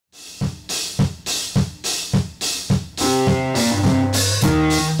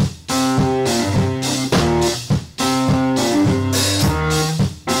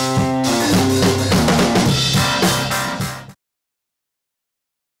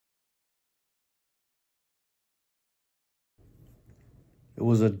It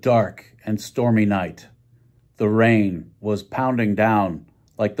was a dark and stormy night. The rain was pounding down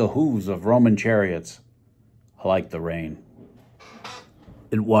like the hooves of Roman chariots. I like the rain.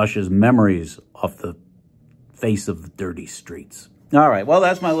 It washes memories off the face of the dirty streets. All right, well,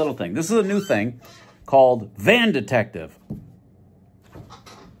 that's my little thing. This is a new thing called Van Detective.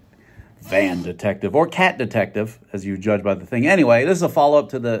 Van Detective, or Cat Detective, as you judge by the thing. Anyway, this is a follow-up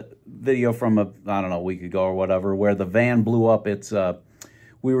to the video from, I don't know, a week ago or whatever, where the van blew up.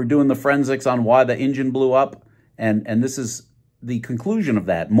 We were doing the forensics on why the engine blew up, and this is the conclusion of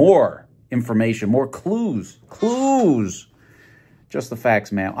that. More information, more clues. Just the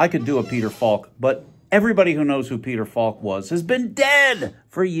facts, man. I could do a Peter Falk, but everybody who knows who Peter Falk was has been dead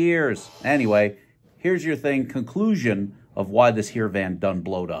for years. Anyway, here's your thing, conclusion of why this here van done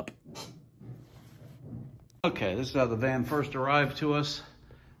blowed up. Okay, this is how the van first arrived to us.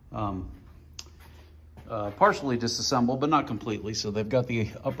 Partially disassembled, but not completely. So they've got the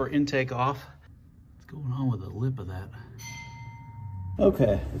upper intake off. What's going on with the lip of that?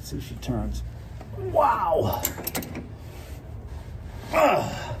 Okay, let's see if she turns. Wow!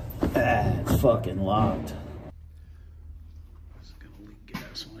 It's fucking locked. It's gonna leak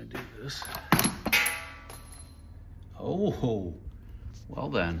gas when I do this. Oh, well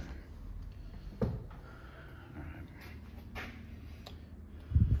then.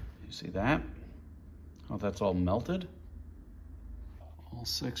 See that? Oh, that's all melted. All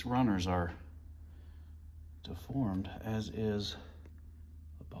 6 runners are deformed, as is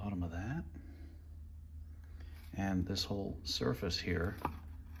the bottom of that. And this whole surface here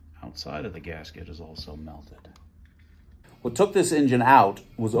outside of the gasket is also melted. What took this engine out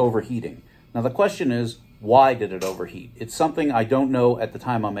was overheating. Now the question is, why did it overheat? It's something I don't know at the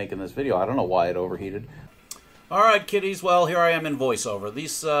time I'm making this video. I don't know why it overheated. All right, kiddies, well, here I am in voiceover.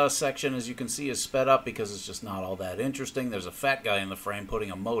 This section, as you can see, is sped up because it's just not all that interesting. There's a fat guy in the frame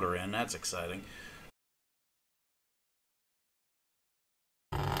putting a motor in. That's exciting.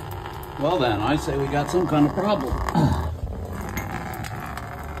 Well then, I say we got some kind of problem.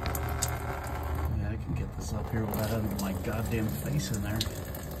 Yeah, I can get this up here without having my goddamn face in there.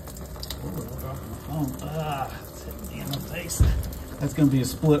 It's hitting me in the face. That's going to be a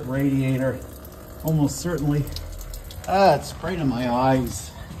split radiator. Almost certainly. It's sprayed in my eyes.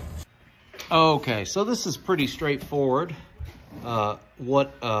 Okay, so this is pretty straightforward.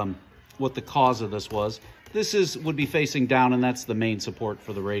 What the cause of this was. This would be facing down, and that's the main support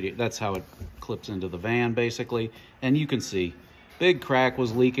for the radiator. That's how it clips into the van, basically. And you can see, big crack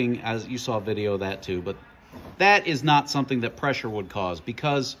was leaking, as you saw a video of that too. But that is not something that pressure would cause,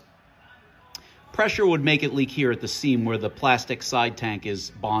 because pressure would make it leak here at the seam where the plastic side tank is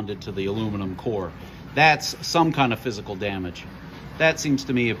bonded to the aluminum core. That's some kind of physical damage. That seems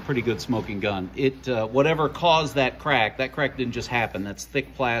to me a pretty good smoking gun. Whatever caused that crack didn't just happen. That's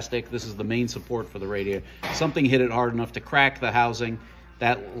thick plastic. This is the main support for the radiator. Something hit it hard enough to crack the housing.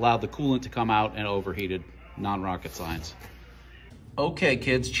 That allowed the coolant to come out and overheated. Non-rocket science. Okay,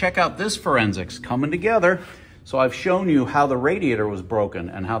 kids, check out this forensics coming together. So I've shown you how the radiator was broken,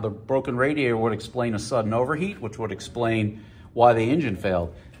 and how the broken radiator would explain a sudden overheat, which would explain why the engine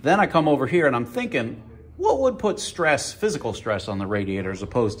failed. Then I come over here and I'm thinking, what would put stress, physical stress on the radiator as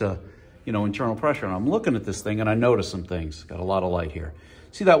opposed to, internal pressure? And I'm looking at this thing and I notice some things. Got a lot of light here.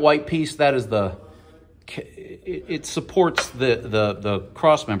 See that white piece? That is it supports the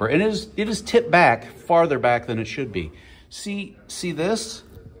cross member. And it is tipped back, farther back than it should be. See this?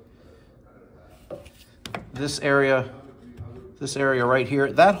 This area right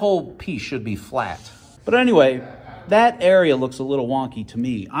here, that whole piece should be flat. But anyway, that area looks a little wonky to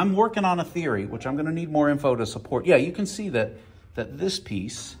me. I'm working on a theory, which I'm going to need more info to support. Yeah, you can see that this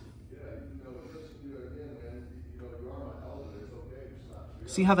piece,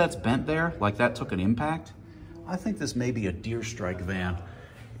 see how that's bent there? Like that took an impact? I think this may be a deer strike van.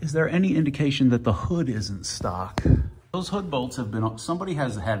 Is there any indication that the hood isn't stock? Those hood bolts have been, somebody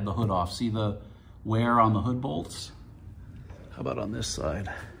has had the hood off. See the wear on the hood bolts? How about on this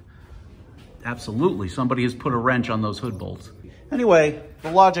side? Absolutely, somebody has put a wrench on those hood bolts. Anyway,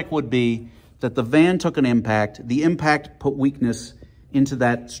 the logic would be that the van took an impact. The impact put weakness into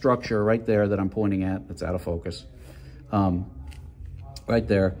that structure right there that I'm pointing at. That's out of focus. Right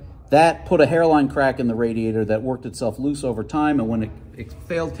there. That put a hairline crack in the radiator that worked itself loose over time, and when it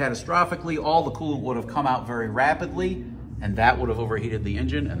failed catastrophically, all the coolant would have come out very rapidly, and that would have overheated the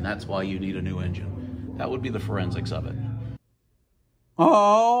engine, and that's why you need a new engine. That would be the forensics of it.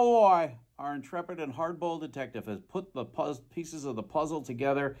 Oh boy, our intrepid and hard-boiled detective has put the pieces of the puzzle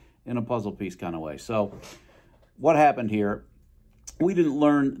together in a puzzle piece kind of way. So what happened here? We didn't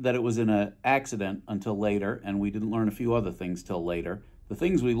learn that it was in an accident until later, and we didn't learn a few other things till later. the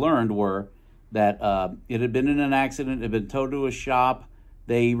things we learned were that it had been in an accident, it had been towed to a shop,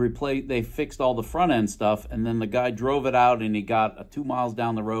 they fixed all the front end stuff, and then the guy drove it out and he got 2 miles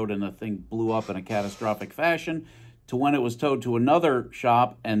down the road and the thing blew up in a catastrophic fashion, to when it was towed to another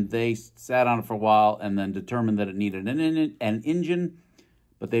shop and they sat on it for a while and then determined that it needed an engine,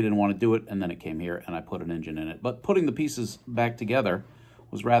 but they didn't want to do it, and then it came here and I put an engine in it. But putting the pieces back together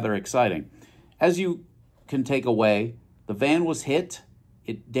was rather exciting. As you can take away, the van was hit,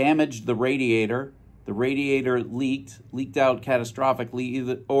 it damaged the radiator leaked out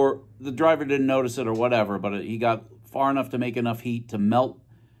catastrophically, or the driver didn't notice it or whatever, but he got far enough to make enough heat to melt,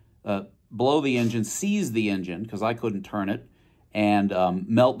 blow the engine, seize the engine, because I couldn't turn it, and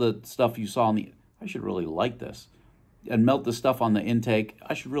melt the stuff you saw on the, I should really like this, and melt the stuff on the intake.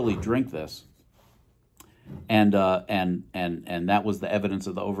 I should really drink this. And that was the evidence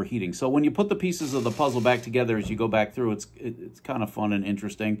of the overheating. So when you put the pieces of the puzzle back together as you go back through, it's kind of fun and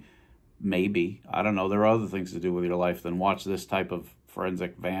interesting. Maybe. I don't know. There are other things to do with your life than watch this type of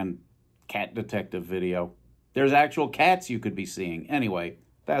forensic van cat detective video. There's actual cats you could be seeing. Anyway,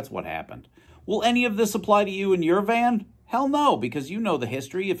 that's what happened. Will any of this apply to you in your van? Hell no, because you know the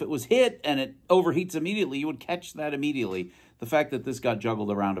history. If it was hit and it overheats immediately, you would catch that immediately. The fact that this got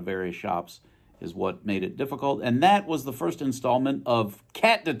juggled around to various shops is what made it difficult. And that was the first installment of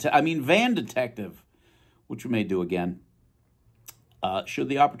Van Detective, which we may do again. Should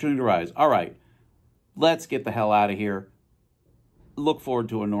the opportunity arise. All right, let's get the hell out of here. Look forward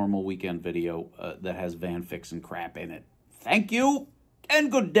to a normal weekend video that has van fixing crap in it. Thank you,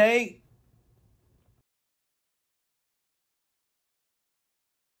 and good day.